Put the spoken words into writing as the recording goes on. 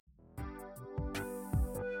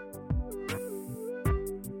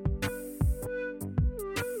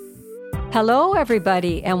Hello,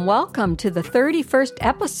 everybody, and welcome to the 31st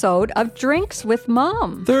episode of Drinks with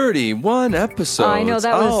Mom. 31 episodes. I know,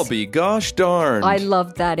 that was... I'll be gosh darned. I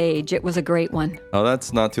loved that age. It was a great one. Oh,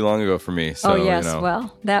 that's not too long ago for me. So, yes.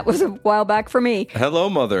 Well, that was a while back for me. Hello,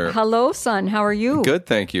 Mother. Hello, son. How are you? Good,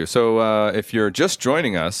 thank you. So, if you're just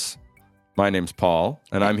joining us, my name's Paul,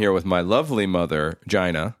 and I'm here with my lovely mother,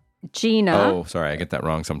 Gina. Oh, sorry, I get that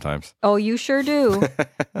wrong sometimes. Oh, you sure do.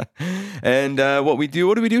 And what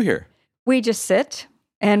do we do here? We just sit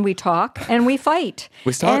and we talk and we fight.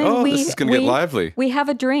 This is going to get lively. We have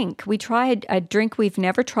a drink. We tried a drink we've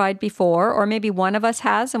never tried before, or maybe one of us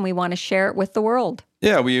has, and we want to share it with the world.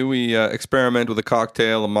 Yeah, we experiment with a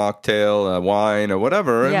cocktail, a mocktail, a wine, or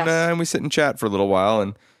whatever, and we sit and chat for a little while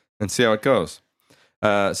and see how it goes.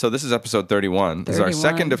 So this is episode 31. This is our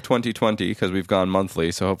second of 2020 because we've gone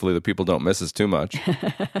monthly, so hopefully the people don't miss us too much.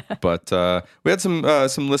 But we had some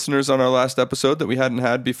listeners on our last episode that we hadn't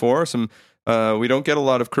had before. We don't get a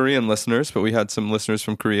lot of Korean listeners, but we had some listeners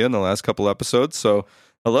from Korea in the last couple episodes. So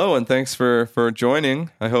hello, and thanks for joining.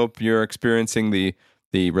 I hope you're experiencing the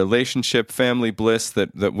relationship family bliss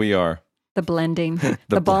that we are. The blending,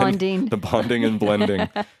 the bonding. The bonding and blending.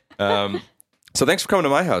 So thanks for coming to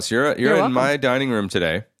my house. You're in welcome. My dining room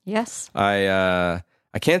today. Yes. I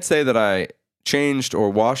can't say that I changed or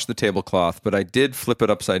washed the tablecloth, but I did flip it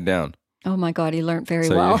upside down. Oh my God, he learned very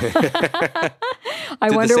well. I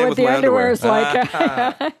Did wonder the what the underwear is like.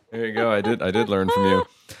 There you go. I did learn from you.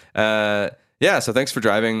 So thanks for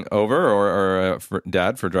driving over, or for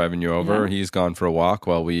Dad for driving you over. Yeah. He's gone for a walk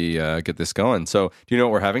while we get this going. So do you know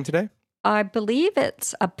what we're having today? I believe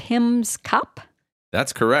it's a Pimm's cup.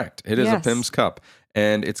 That's correct. It is a Pimm's cup.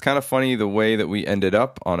 And it's kind of funny the way that we ended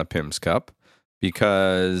up on a Pimm's cup,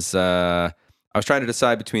 because I was trying to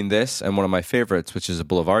decide between this and one of my favorites, which is a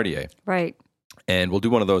Boulevardier. Right. And we'll do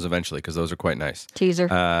one of those eventually because those are quite nice. Teaser.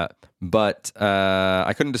 But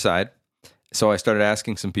I couldn't decide. So I started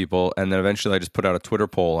asking some people, and then eventually I just put out a Twitter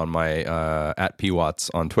poll on my at PWatts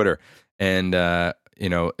on Twitter. And,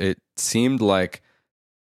 it seemed like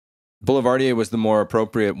Boulevardier was the more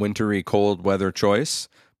appropriate wintry cold weather choice,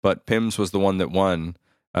 but Pimm's was the one that won.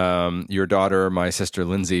 Your daughter, my sister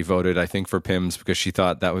Lindsay, voted, I think, for Pimm's because she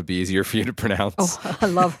thought that would be easier for you to pronounce. Oh, I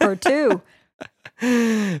love her too.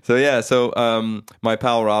 So my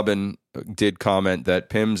pal Robin did comment that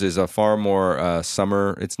Pimm's is a far more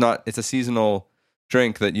summer. It's a seasonal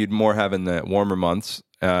drink that you'd more have in the warmer months.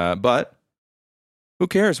 But who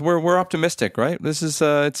cares? We're optimistic, right? This is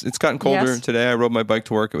it's gotten colder today. I rode my bike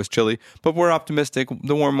to work. It was chilly, but we're optimistic.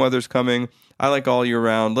 The warm weather's coming. I like all year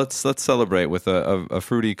round. Let's celebrate with a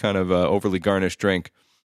fruity kind of overly garnished drink.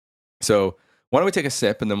 So why don't we take a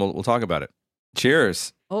sip and then we'll talk about it?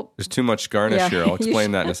 Cheers. Oh, there's too much garnish here. I'll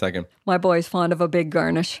explain that in a second. My boy's fond of a big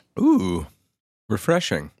garnish. Ooh,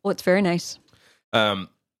 refreshing. Oh, it's very nice.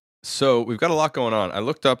 So we've got a lot going on. I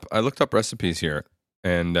looked up recipes here.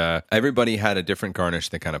 And everybody had a different garnish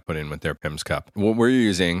they kind of put in with their Pimm's cup. What we're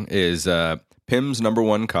using is Pimm's number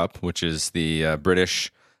one cup, which is the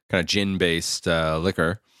British kind of gin-based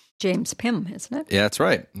liquor. James Pimm, isn't it? Yeah, that's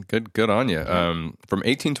right. Good on you. From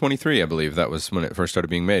 1823, I believe that was when it first started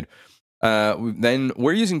being made. Then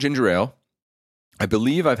we're using ginger ale. I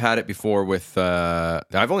believe I've had it before with,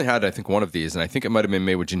 I've only had, I think, one of these, and I think it might have been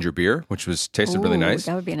made with ginger beer, which tasted really nice.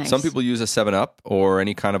 That would be nice. Some people use a 7-Up or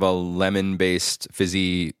any kind of a lemon-based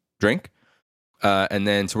fizzy drink. And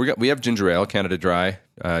then, so we have ginger ale, Canada Dry,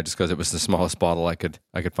 just because it was the smallest bottle I could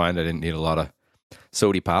find. I didn't need a lot of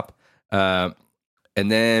sody pop. And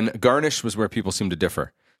then garnish was where people seem to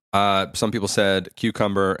differ. Some people said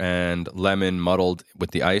cucumber and lemon muddled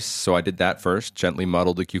with the ice. So I did that first, gently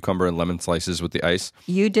muddled the cucumber and lemon slices with the ice.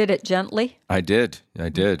 You did it gently? I did.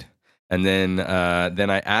 And then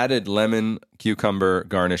I added lemon cucumber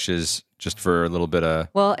garnishes just for a little bit of...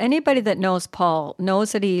 Well, anybody that knows Paul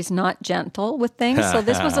knows that he's not gentle with things. So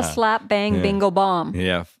this was a slap bang bingo bomb.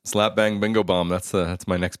 Yeah, slap bang bingo bomb. That's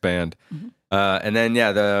my next band. Mm-hmm. And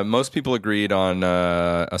then, most people agreed on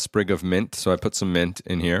a sprig of mint, so I put some mint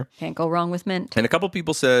in here. Can't go wrong with mint. And a couple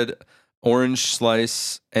people said orange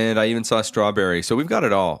slice, and I even saw strawberry. So we've got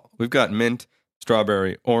it all. We've got mint,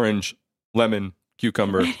 strawberry, orange, lemon,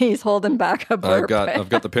 cucumber. He's holding back a burp. I've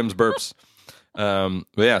got the Pimm's burps. So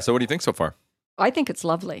what do you think so far? I think it's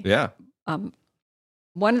lovely. Yeah.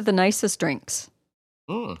 One of the nicest drinks.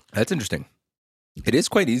 That's interesting. It is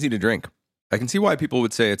quite easy to drink. I can see why people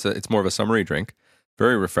would say it's more of a summery drink.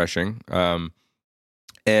 Very refreshing. And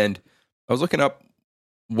I was looking up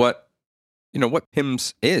what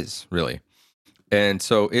Pimm's is really. And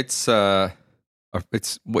so it's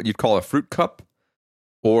what you'd call a fruit cup,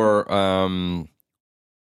 or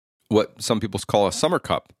what some people call a summer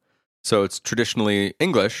cup. So it's traditionally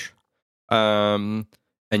English.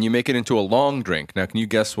 And you make it into a long drink. Now, can you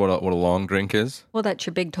guess what a long drink is? Well, that's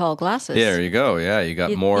your big, tall glasses. Yeah, there you go. Yeah, you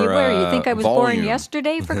got more You think I was volume. born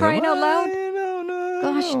yesterday, for crying out loud? No.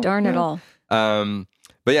 Gosh, darn it all.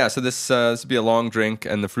 But yeah, so this would be a long drink,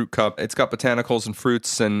 and the fruit cup, it's got botanicals and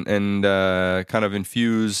fruits and kind of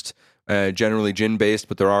infused, generally gin-based,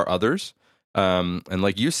 but there are others. And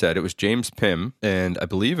like you said, it was James Pimm, and I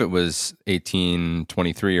believe it was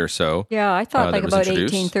 1823 or so. Yeah, I thought like about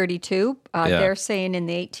 1832. They're saying in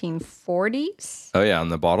the 1840s. Oh, yeah, on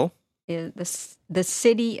the bottle? The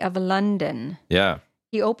city of London. Yeah.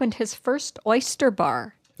 He opened his first oyster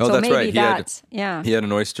bar. Oh, so that's maybe right. He had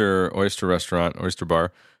an oyster restaurant, oyster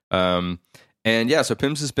bar. And yeah, so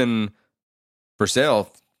Pimm's has been for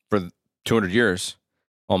sale for 200 years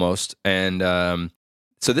almost. And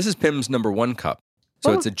so this is Pimm's number 1 cup.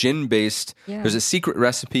 So it's a gin-based, there's a secret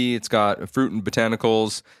recipe. It's got fruit and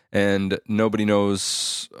botanicals, and nobody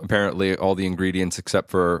knows, apparently, all the ingredients except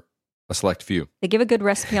for a select few. They give a good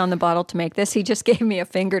recipe on the bottle to make this. He just gave me a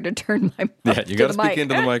finger to turn my mouth Yeah, you got to speak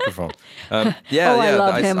into the microphone. I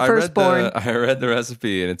love him, firstborn. I read the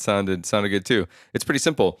recipe, and it sounded good, too. It's pretty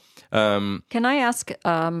simple. Can I ask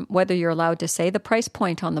whether you're allowed to say the price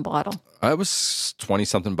point on the bottle? It was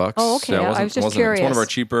 20-something bucks. Oh, okay. I was just curious. It's one of our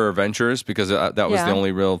cheaper ventures because that was the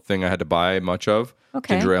only real thing I had to buy much of.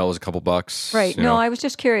 Okay. Ginger ale was a couple bucks. Right. No, I was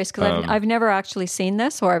just curious because I've never actually seen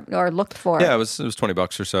this or looked for it. Yeah, it was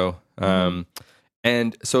 $20 or so.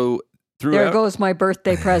 And so throughout... There goes my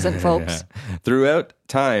birthday present, folks. Throughout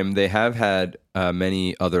time, they have had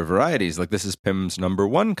many other varieties. Like this is Pimm's number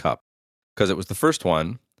 1 cup because it was the first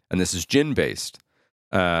one, and this is gin-based.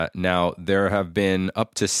 Now, there have been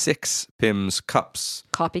up to 6 Pimm's cups.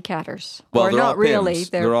 Copycatters. Well, or they're not all really. Pimm's.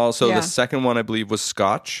 They're also, the second one, I believe, was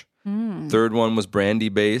Scotch. Third one was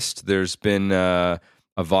brandy-based. There's been a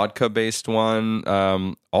vodka-based one,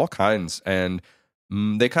 all kinds. And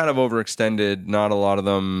they kind of overextended. Not a lot of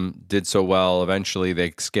them did so well. Eventually,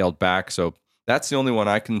 they scaled back. So that's the only one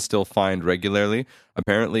I can still find regularly.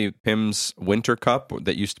 Apparently, Pimm's Winter Cup,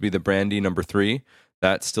 that used to be the brandy number 3,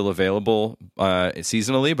 that's still available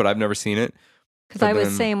seasonally, but I've never seen it. Because I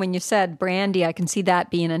was saying when you said brandy, I can see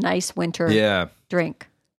that being a nice winter drink.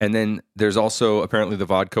 And then there's also apparently the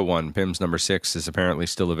vodka one. Pimm's number 6 is apparently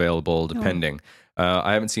still available, depending.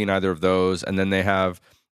 I haven't seen either of those. And then they have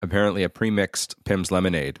apparently a pre-mixed Pimm's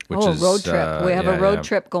lemonade, which is road trip. We have a road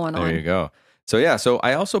trip going on. There you go. So yeah, so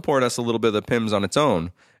I also poured us a little bit of the Pimm's on its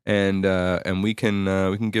own, and we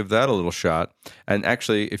can give that a little shot. And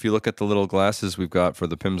actually, if you look at the little glasses we've got for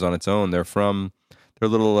the Pimm's on its own, they're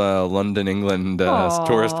little London, England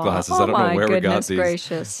tourist glasses. I don't know where we got these.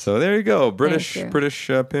 Gracious. So there you go, British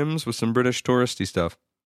Pimm's with some British touristy stuff.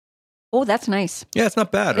 Oh, that's nice. Yeah, it's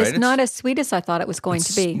not bad, right? It's not as sweet as I thought it was going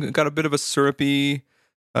to be. Got a bit of a syrupy.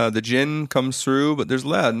 The gin comes through, but there's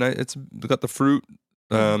lead. It's got the fruit.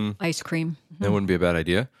 Ice cream. That wouldn't be a bad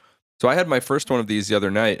idea. So I had my first one of these the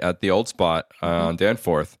other night at the old spot on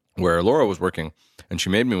Danforth, where Laura was working, and she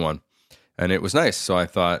made me one, and it was nice. So I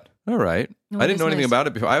thought, all right. I didn't know anything about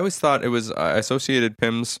it before. I always thought I associated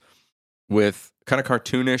Pimm's with kind of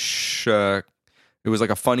cartoonish. It was like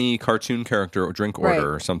a funny cartoon character or drink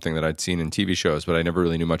order or something that I'd seen in TV shows, but I never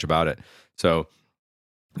really knew much about it. So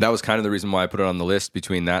that was kind of the reason why I put it on the list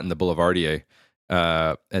between that and the Boulevardier.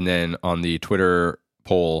 And then on the Twitter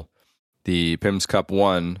poll, the Pimm's Cup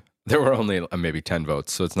won. There were only maybe 10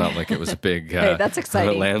 votes, so it's not like it was a big hey, that's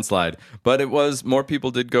exciting. Landslide. But it was, more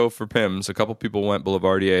people did go for Pimm's. A couple people went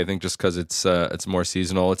Boulevardier, I think just because it's more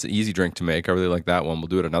seasonal. It's an easy drink to make. I really like that one. We'll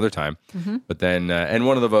do it another time. But then, and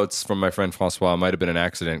one of the votes from my friend Francois might have been an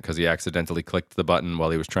accident because he accidentally clicked the button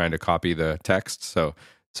while he was trying to copy the text. So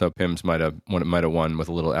Pimm's might have won with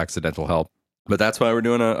a little accidental help. But that's why we're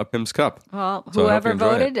doing a Pimm's Cup. Well, so whoever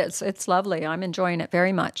voted, it's lovely. I'm enjoying it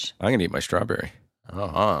very much. I'm going to eat my strawberry.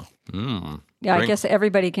 Yeah, I guess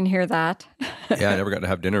everybody can hear that. Yeah, I never got to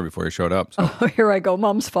have dinner before you showed up. So. Oh, here I go.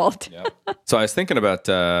 Mom's fault. Yep. So I was thinking about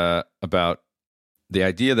the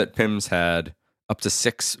idea that Pimm's had up to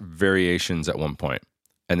 6 variations at one point,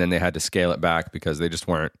 and then they had to scale it back because they just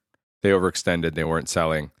weren't. They overextended. They weren't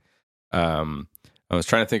selling. I was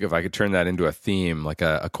trying to think if I could turn that into a theme, like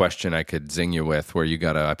a question I could zing you with, where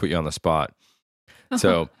I put you on the spot.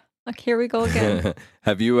 So. Like, here we go again.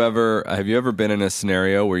 Have you ever been in a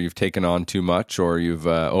scenario where you've taken on too much, or you've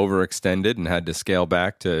overextended and had to scale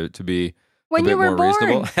back to be when a bit you were more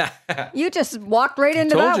born? Reasonable? You just walked right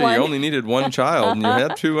into that one. You only needed one child, and you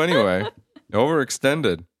had 2 anyway.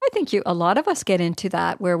 Overextended. I think a lot of us get into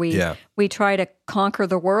that where we try to conquer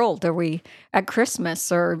the world, or we at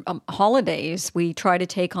Christmas or holidays we try to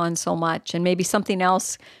take on so much, and maybe something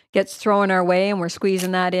else gets thrown our way, and we're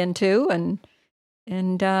squeezing that in too.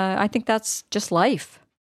 And I think that's just life.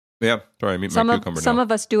 Yeah, sorry, I meet my cucumber now. Some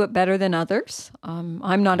of us do it better than others.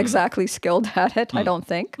 I'm not exactly skilled at it. I don't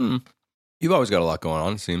think. You've always got a lot going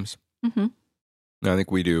on, it seems. Mm-hmm. I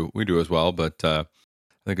think we do as well, but I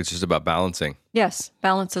think it's just about balancing. Yes,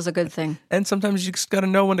 balance is a good thing. And sometimes you just got to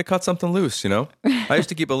know when to cut something loose, you know? I used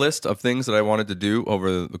to keep a list of things that I wanted to do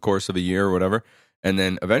over the course of a year or whatever, and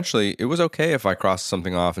then eventually it was okay if I crossed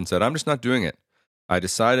something off and said, I'm just not doing it. I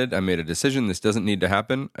made a decision, this doesn't need to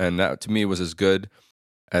happen, and that to me was as good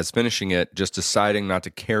as finishing it, just deciding not to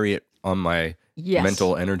carry it on my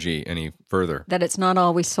mental energy any further. That it's not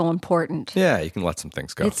always so important. Yeah, you can let some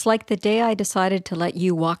things go. It's like the day I decided to let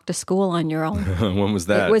you walk to school on your own. When was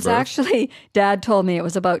that? It was actually, Dad told me it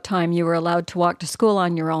was about time you were allowed to walk to school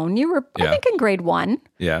on your own. You were, I think, in grade 1.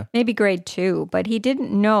 Yeah. Maybe grade 2. But he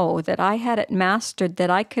didn't know that I had it mastered that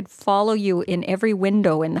I could follow you in every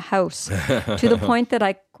window in the house to the point that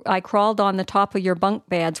I crawled on the top of your bunk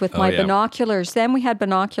beds with my binoculars. Then we had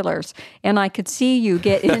binoculars, and I could see you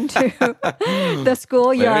get into the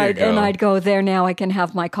schoolyard, and I'd go, there now, I can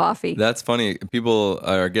have my coffee. That's funny. People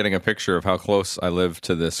are getting a picture of how close I live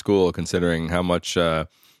to this school, considering how much it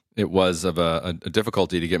was of a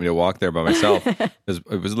difficulty to get me to walk there by myself. It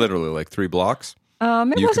was literally like 3 blocks.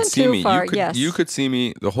 It wasn't too far, yes. You could see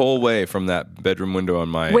me the whole way from that bedroom window on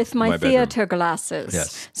my with my theater glasses.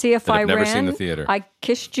 Yes. See, if I never ran, seen the theater. I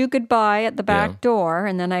kissed you goodbye at the back door,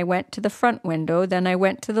 and then I went to the front window, then I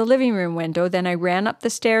went to the living room window, then I ran up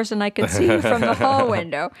the stairs and I could see you from the hall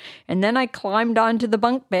window, and then I climbed onto the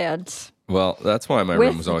bunk beds. Well, that's why my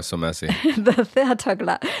room was always so messy. the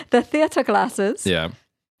theater glasses. Yeah.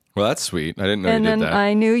 Well, that's sweet. I didn't know and you did that. And then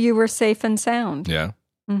I knew you were safe and sound. Yeah.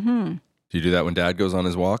 Mm-hmm. Do you do that when Dad goes on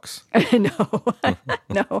his walks?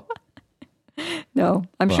 No.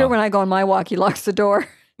 I'm sure when I go on my walk, he locks the door.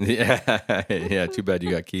 Yeah. Too bad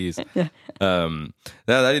you got keys. Yeah. I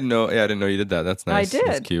didn't know. Yeah, I didn't know you did that. That's nice. I did.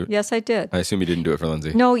 That's cute. Yes, I did. I assume you didn't do it for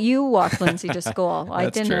Lindsay. No, you walked Lindsay to school. I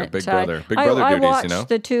That's didn't. True. Big brother duties. I watched you know.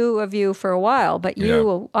 the two of you for a while, but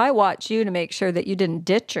I watched you to make sure that you didn't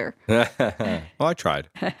ditch her. Well, I tried.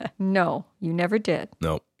 No, you never did.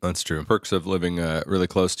 No, that's true. Perks of living really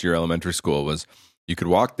close to your elementary school was you could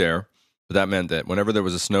walk there, but that meant that whenever there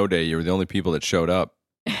was a snow day, you were the only people that showed up.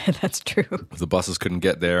 That's true. The buses couldn't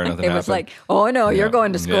get there. Nothing happened. It was like, oh no, you're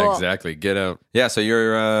going to school. Yeah, exactly. Get out. Yeah, so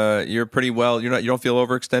you're pretty well. You don't feel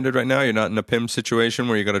overextended right now. You're not in a Pimm situation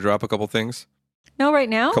where you got to drop a couple things. No, right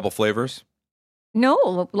now. A couple flavors.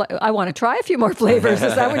 No, I want to try a few more flavors.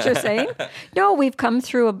 Is that what you're saying? No, we've come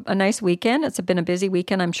through a nice weekend. It's been a busy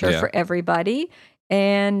weekend, I'm sure, for everybody.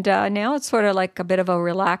 And now it's sort of like a bit of a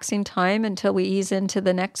relaxing time until we ease into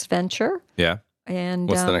the next venture. Yeah. And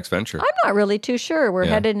what's the next venture? I'm not really too sure. We're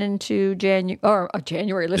headed into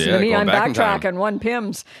January. Listen to me, I'm backtracking 1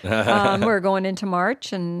 Pimm's. We're going into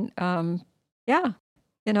March, and Yeah.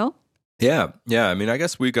 I mean, I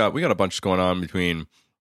guess we got a bunch going on between.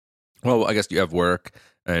 Well, I guess you have work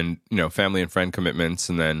and family and friend commitments,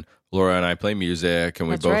 and then Laura and I play music, and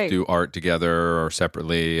we both do art together or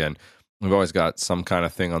separately, and we've always got some kind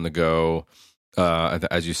of thing on the go.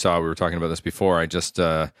 As you saw, we were talking about this before. I just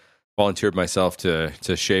volunteered myself to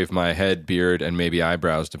shave my head, beard, and maybe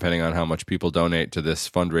eyebrows, depending on how much people donate to this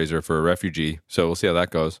fundraiser for a refugee. So we'll see how that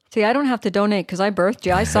goes. See, I don't have to donate because I birthed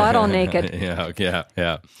you. I saw it all naked.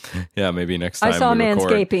 Yeah. Maybe next time I saw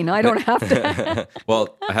manscaping. I don't have to.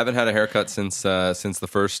 Well, I haven't had a haircut since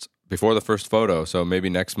before the first photo. So maybe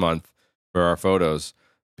next month for our photos,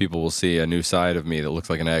 people will see a new side of me that looks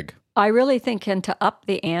like an egg. I really think, and to up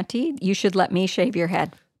the ante, you should let me shave your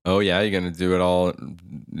head. Oh, yeah? You're going to do it all,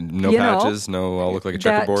 no patches, no, I'll look like a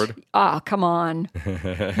checkerboard? Come on.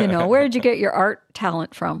 Where did you get your art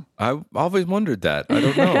talent from? I've always wondered that. I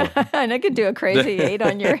don't know. And I could do a crazy 8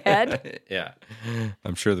 on your head. Yeah.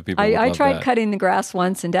 I'm sure the people would I love tried that. cutting the grass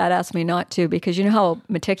once, and Dad asked me not to because you know how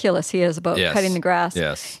meticulous he is about cutting the grass.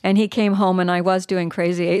 Yes. And he came home, and I was doing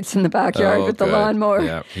crazy 8s in the backyard with the lawnmower.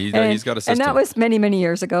 Yeah, he's got a system. And that was many, many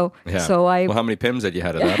years ago. Yeah. So well, how many Pimms had you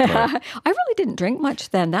had at that point? I really didn't drink much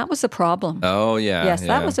then. That was the problem. Oh, yeah. Yes,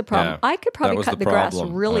 that was a problem. Yeah. I could probably cut the grass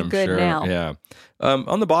really good now. Yeah.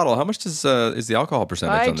 On the bottle, how much is the alcohol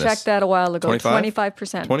percentage on this? I checked that a while ago.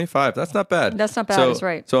 25%. 25. That's not bad. That's not bad. That's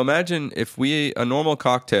right. So imagine if a normal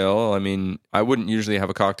cocktail, I mean, I wouldn't usually have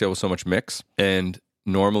a cocktail with so much mix. And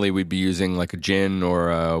normally we'd be using like a gin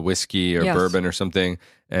or a whiskey or bourbon or something.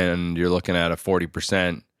 And you're looking at a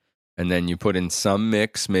 40%. and then you put in some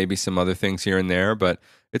mix, maybe some other things here and there, but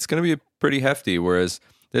it's going to be pretty hefty. Whereas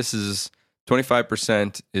this is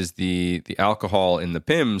 25% is the alcohol in the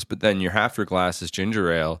Pimms, but then your half your glass is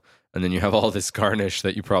ginger ale, and then you have all this garnish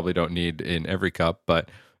that you probably don't need in every cup. But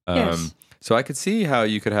yes. So I could see how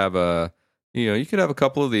you could have a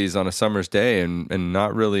couple of these on a summer's day and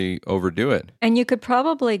not really overdo it. And you could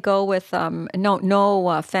probably go with no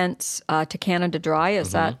offense to Canada Dry,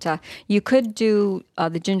 is that you could do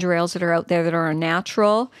the ginger ales that are out there that are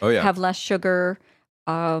natural, have less sugar.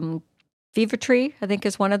 Fever Tree, I think,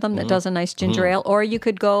 is one of them that does a nice ginger ale. Or you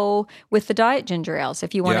could go with the diet ginger ales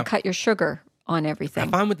if you want to cut your sugar on everything. I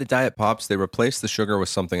find with the diet pops, they replace the sugar with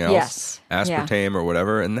something else, aspartame or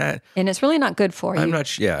whatever, and it's really not good for you. I'm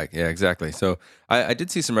not. Yeah, exactly. So I did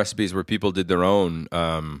see some recipes where people did their own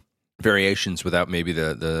variations without maybe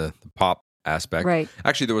the pop aspect. Right.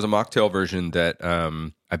 Actually, there was a mocktail version that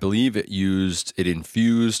I believe it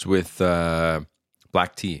infused with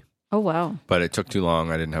black tea. Oh, wow. But it took too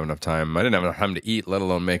long. I didn't have enough time. I didn't have enough time to eat, let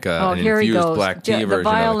alone make an here infused he goes. black tea version of the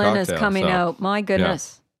cocktail. The violin is coming out. My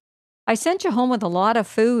goodness. Yeah. I sent you home with a lot of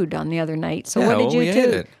food on the other night. So what did you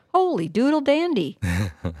do? Holy doodle dandy.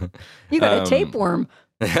 You got a tapeworm.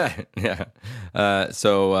 Yeah.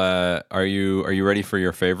 So are you ready for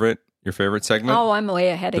your favorite segment? Oh, I'm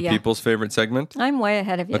way ahead of you. The people's favorite segment? I'm way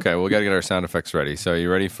ahead of you. Okay, we got to get our sound effects ready. So you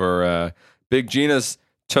ready for Big Gina's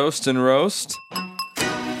Toast and Roast?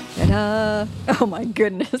 Ta-da. Oh, my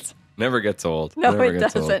goodness. Never gets old. No, Never it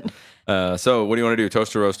doesn't. So what do you want to do,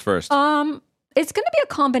 toast or roast first? It's going to be a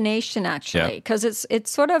combination, actually, because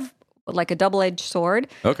it's sort of like a double-edged sword.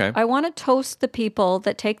 Okay. I want to toast the people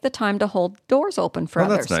that take the time to hold doors open for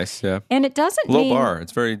others. That's nice, yeah. And it doesn't mean... Low bar.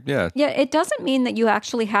 It's very, yeah. Yeah, it doesn't mean that you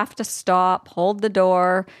actually have to stop, hold the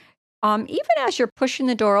door. Even as you're pushing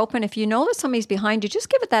the door open, if you know that somebody's behind you, just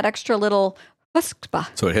give it that extra little...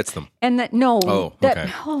 So it hits them. And that, okay.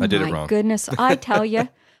 I did it wrong. My goodness, I tell you.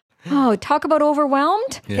 Talk about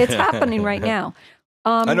overwhelmed. Yeah. It's happening right now.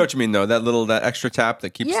 I know what you mean, though. That extra tap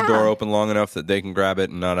that keeps the door open long enough that they can grab it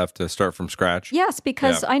and not have to start from scratch. Yes,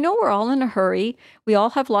 because I know we're all in a hurry. We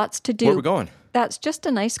all have lots to do. Where are we going? That's just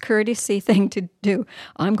a nice courtesy thing to do.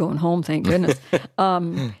 I'm going home, thank goodness.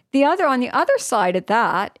 On the other side of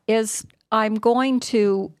that is I'm going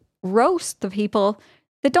to roast the people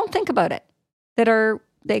that don't think about it.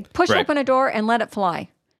 They push open a door and let it fly.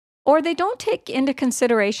 Or they don't take into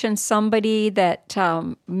consideration somebody that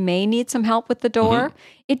may need some help with the door. Mm-hmm.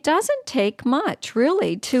 It doesn't take much,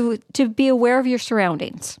 really, to be aware of your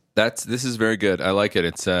surroundings. This is very good. I like it.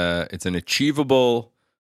 It's an achievable,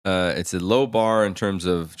 it's a low bar in terms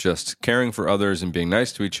of just caring for others and being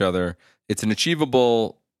nice to each other. It's an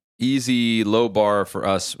achievable, easy, low bar for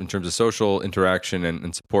us in terms of social interaction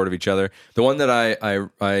and support of each other. The one that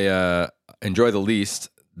I enjoy the least,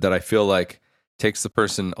 that I feel like takes the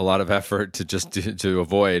person a lot of effort to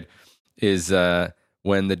avoid, is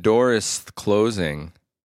when the door is closing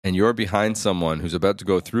and you're behind someone who's about to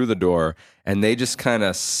go through the door and they just kind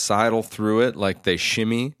of sidle through it, like they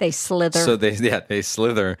shimmy. They slither. So they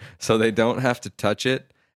slither so they don't have to touch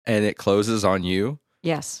it and it closes on you.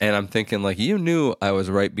 Yes. And I'm thinking, like, you knew I was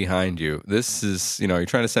right behind you. This is, you're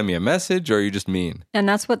trying to send me a message, or are you just mean? And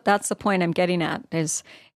that's the point I'm getting at, is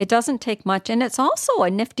it doesn't take much. And it's also a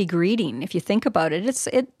nifty greeting, if you think about it.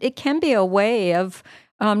 It can be a way of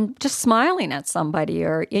just smiling at somebody,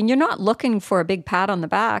 and you're not looking for a big pat on the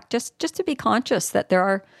back, just to be conscious that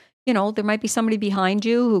there might be somebody behind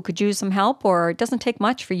you who could use some help, or it doesn't take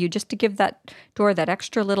much for you just to give that door that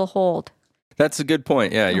extra little hold. That's a good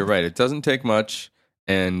point. Yeah, you're right. It doesn't take much.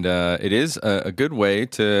 And it is a good way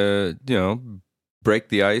to, break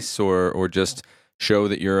the ice or just show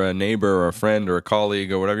that you're a neighbor or a friend or a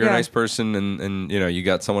colleague or whatever. You're a nice person and you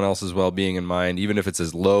got someone else's well-being in mind, even if it's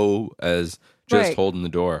as low as just holding the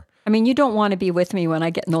door. I mean, you don't want to be with me when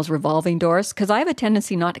I get in those revolving doors, because I have a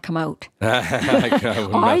tendency not to come out.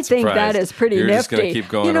 I think that is pretty You're nifty. Just gonna keep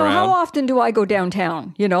going around. How often do I go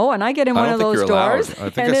downtown? And I get in one of those doors.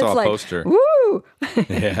 I think I saw a poster. Woo!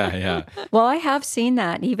 Yeah. Well, I have seen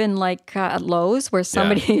that, even like at Lowe's, where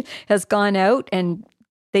somebody has gone out and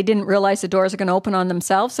they didn't realize the doors are going to open on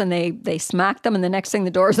themselves, and they smacked them, and the next thing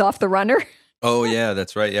the door's off the runner. Oh, yeah,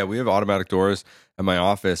 that's right. Yeah, we have automatic doors at my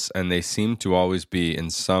office, and they seem to always be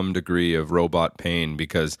in some degree of robot pain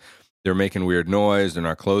because they're making weird noise, they're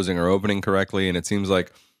not closing or opening correctly, and it seems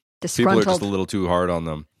like people are just a little too hard on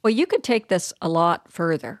them. Well, you could take this a lot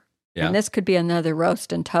further, and this could be another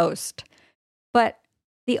roast and toast. But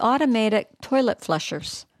the automatic toilet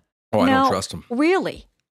flushers. Oh, I don't trust them. Really?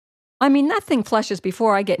 I mean, that thing flushes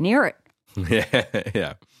before I get near it.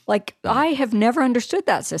 Yeah. Like, I have never understood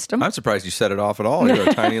that system. I'm surprised you set it off at all. You're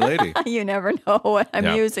a tiny lady. You never know what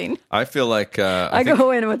I'm using. I feel like... I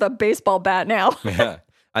go in with a baseball bat now. Yeah.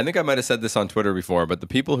 I think I might have said this on Twitter before, but the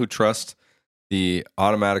people who trust the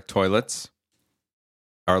automatic toilets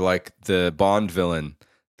are like the Bond villain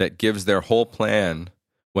that gives their whole plan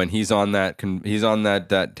when he's on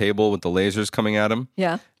that table with the lasers coming at him.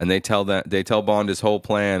 Yeah. And they tell Bond his whole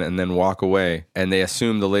plan and then walk away, and they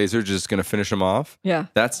assume the laser just going to finish him off. Yeah.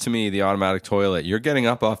 That's to me the automatic toilet. You're getting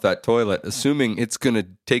up off that toilet assuming it's going to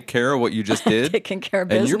take care of what you just did. Taking care of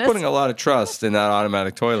business. And you're putting a lot of trust in that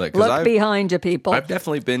automatic toilet. Look behind you, people. I've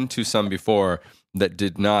definitely been to some before that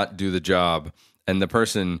did not do the job, and the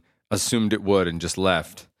person assumed it would and just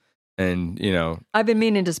left. And, I've been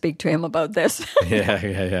meaning to speak to him about this. Yeah,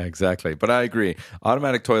 exactly. But I agree.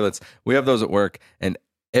 Automatic toilets, we have those at work, and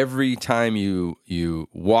every time you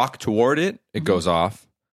walk toward it, it goes off.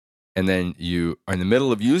 And then you are in the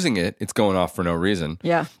middle of using it, it's going off for no reason.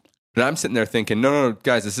 Yeah. And I'm sitting there thinking, no,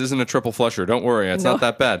 guys, this isn't a triple flusher. Don't worry. It's not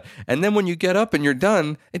that bad. And then when you get up and you're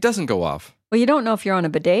done, it doesn't go off. Well, you don't know if you're on a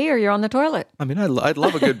bidet or you're on the toilet. I mean, I'd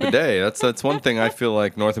love a good bidet. That's one thing I feel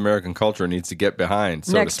like North American culture needs to get behind,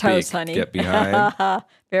 so Next to speak. house, honey. Get behind.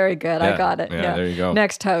 Very good. Yeah, I got it. Yeah, there you go.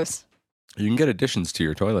 Next house. You can get additions to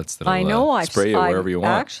your toilets that'll I know. spray you wherever you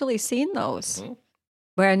want. I've actually seen those.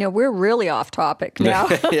 Well, I know we're really off topic now.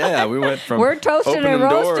 Yeah, we went from we're toasting opening and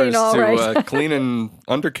roasting doors all to right. cleaning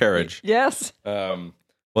undercarriage. Yes.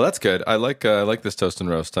 Well, that's good. I like this toast and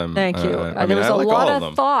roast. Thank you. There was a lot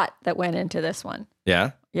of thought that went into this one.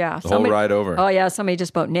 Yeah? Yeah. The whole ride over. Oh, yeah. Somebody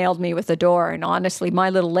just about nailed me with the door. And honestly, my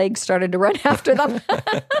little legs started to run after them.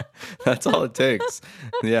 That's all it takes.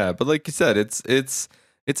 Yeah. But like you said, it's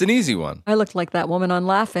an easy one. I looked like that woman on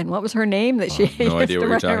Laughing. What was her name that she no idea what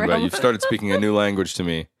you're talking about. You've started speaking a new language to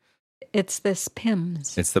me. It's this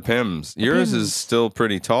Pimm's. It's the Pimm's. Yours is still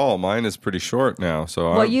pretty tall. Mine is pretty short now.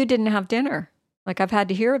 So well, you didn't have dinner. Like, I've had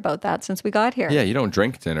to hear about that since we got here. Yeah, you don't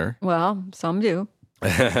drink dinner. Well, some do.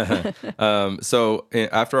 So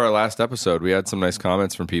after our last episode, we had some nice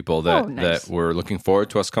comments from people that were looking forward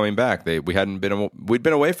to us coming back. We'd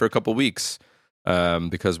been away for a couple weeks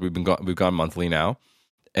because we've gone monthly now.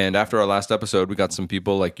 And after our last episode, we got some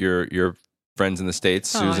people like your friends in the States,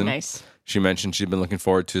 Susan. Nice. She mentioned she'd been looking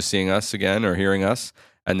forward to seeing us again or hearing us.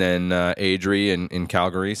 And then Adri in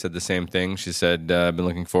Calgary said the same thing. She said, "I've been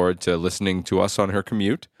looking forward to listening to us on her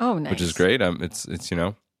commute." Oh, nice. Which is great. It's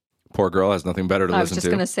poor girl has nothing better to listen to. I was just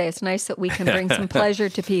going to say, it's nice that we can bring some pleasure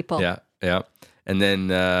to people. Yeah. And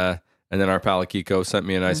then our pal Akiko sent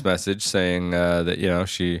me a nice message saying that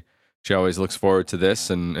she always looks forward to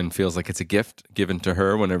this and feels like it's a gift given to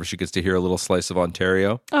her whenever she gets to hear a little slice of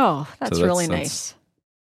Ontario. Oh, that's really nice.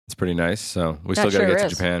 It's pretty nice. So we still got to get to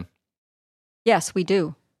Japan. Yes, we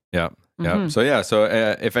do. Yeah. So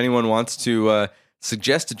if anyone wants to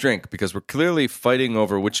suggest a drink, because we're clearly fighting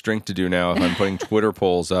over which drink to do now, if I'm putting Twitter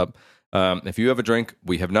polls up, if you have a drink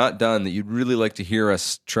we have not done that you'd really like to hear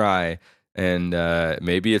us try, and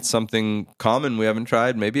maybe it's something common we haven't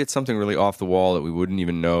tried, maybe it's something really off the wall that we wouldn't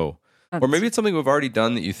even know, or maybe it's something we've already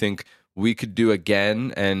done that you think we could do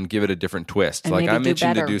again and give it a different twist. And like I'm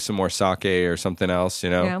itching to do some more sake or something else,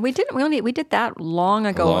 Yeah, we didn't. We did that long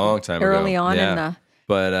ago. A long time early ago. on in the.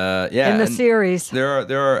 But in the series, there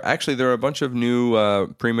are a bunch of new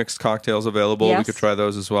pre-mixed cocktails available. Yes. We could try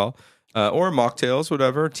those as well, or mocktails,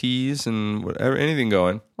 whatever, teas and whatever, anything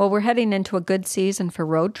going. Well, we're heading into a good season for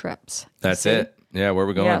road trips. That's it. Yeah, where are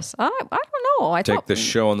we going? Yes, I don't know. I take the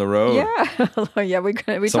show on the road. Yeah, yeah. We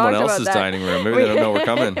someone talked about else's that. dining room. Maybe they don't know we're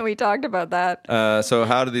coming. We talked about that. So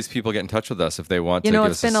how do these people get in touch with us if they want to give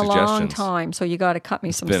us suggestions? It's been a long time, so you got to cut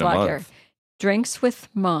me some slack here.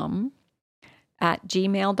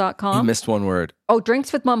 drinkswithmom@gmail.com. You missed one word. Oh,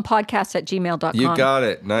 drinkswithmompodcast@gmail.com. You got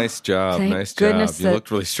it. Nice job. Thank nice goodness job. You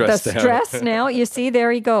looked really stressed out. The stress now. You see,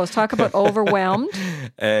 there he goes. Talk about overwhelmed.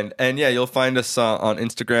 And yeah, you'll find us on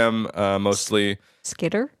Instagram mostly.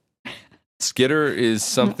 Skitter is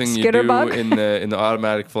something you do Skitterbug? in the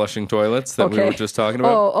automatic flushing toilets that we were just talking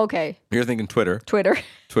about. Oh, okay. You're thinking Twitter. Twitter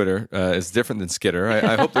is different than Skitter.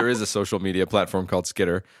 I hope there is a social media platform called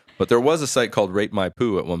Skitter, but there was a site called Rate My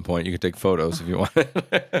Poo at one point. You could take photos if you want.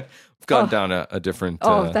 We've gone down a different...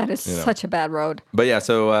 that is such a bad road. But yeah,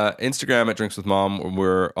 so Instagram at Drinks with Mom,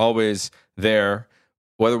 we're always there.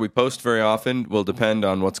 Whether we post very often will depend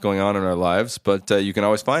on what's going on in our lives, but you can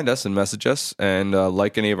always find us and message us and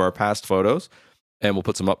like any of our past photos, and we'll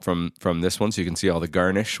put some up from this one so you can see all the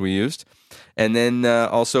garnish we used. And then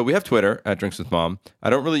also we have Twitter at Drinks with Mom.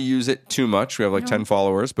 I don't really use it too much. We have 10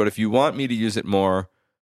 followers, but if you want me to use it more,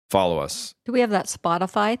 follow us. Do we have that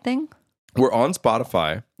Spotify thing? We're on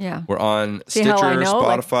Spotify. Yeah. We're on See Stitcher, how I know?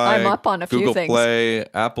 Spotify, I'm up on a few Google things. Play,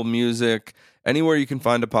 Apple Music. Anywhere you can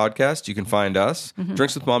find a podcast, you can find us.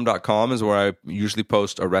 Drinkswithmom.com is where I usually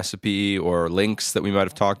post a recipe or links that we might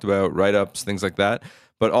have talked about, write-ups, things like that.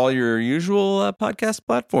 But all your usual podcast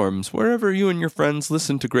platforms, wherever you and your friends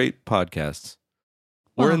listen to great podcasts.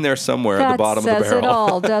 We're in there somewhere at the bottom of the barrel. That says it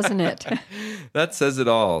all, doesn't it? That says it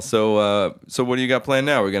all. So what do you got planned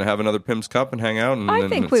now? We're going to have another Pimm's Cup and hang out and, I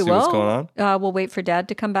think we see will. what's going on? We'll wait for Dad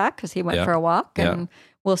to come back because he went for a walk, and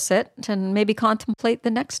we'll sit and maybe contemplate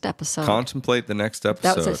the next episode.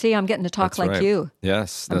 That was it. See, I'm getting to talk like you.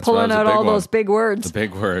 Yes. I'm pulling out all those big words. The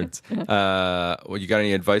big words. Well, you got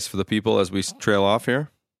any advice for the people as we trail off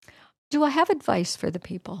here? Do I have advice for the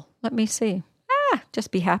people? Let me see.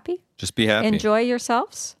 Just be happy. Just be happy. Enjoy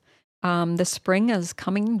yourselves. The spring is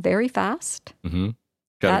coming very fast. Mm-hmm.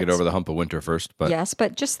 Got to get over the hump of winter first. But yes,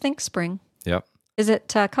 but just think spring. Yep. Is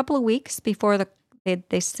it a couple of weeks before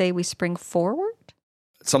they say we spring forward?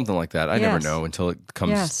 Something like that. I never know until it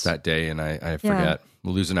comes that day, and I forget. Yeah.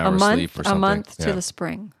 We'll lose an hour of sleep or something. A month to the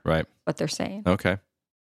spring. Right. What they're saying. Okay.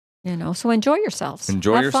 So enjoy yourselves.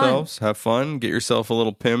 Have fun. Get yourself a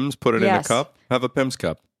little Pimm's. Put it in a cup. Have a Pimm's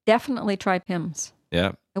cup. Definitely try Pimm's.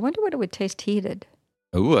 Yeah. I wonder what it would taste heated.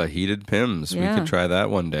 Ooh, a heated Pimm's. Yeah. We could try that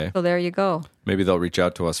one day. So there you go. Maybe they'll reach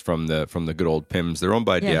out to us from the good old Pimm's. They're owned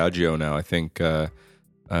by Diageo now, I think,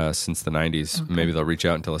 since the 90s. Okay. Maybe they'll reach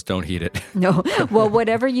out and tell us don't heat it. No. Well,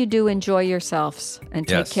 whatever you do, enjoy yourselves and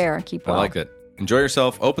take care and keep well. I like it. Enjoy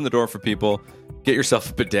yourself. Open the door for people. Get yourself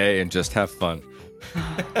a bidet and just have fun.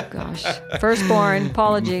 Oh, gosh. Firstborn.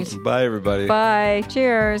 Apologies. Bye, everybody. Bye.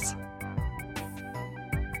 Cheers.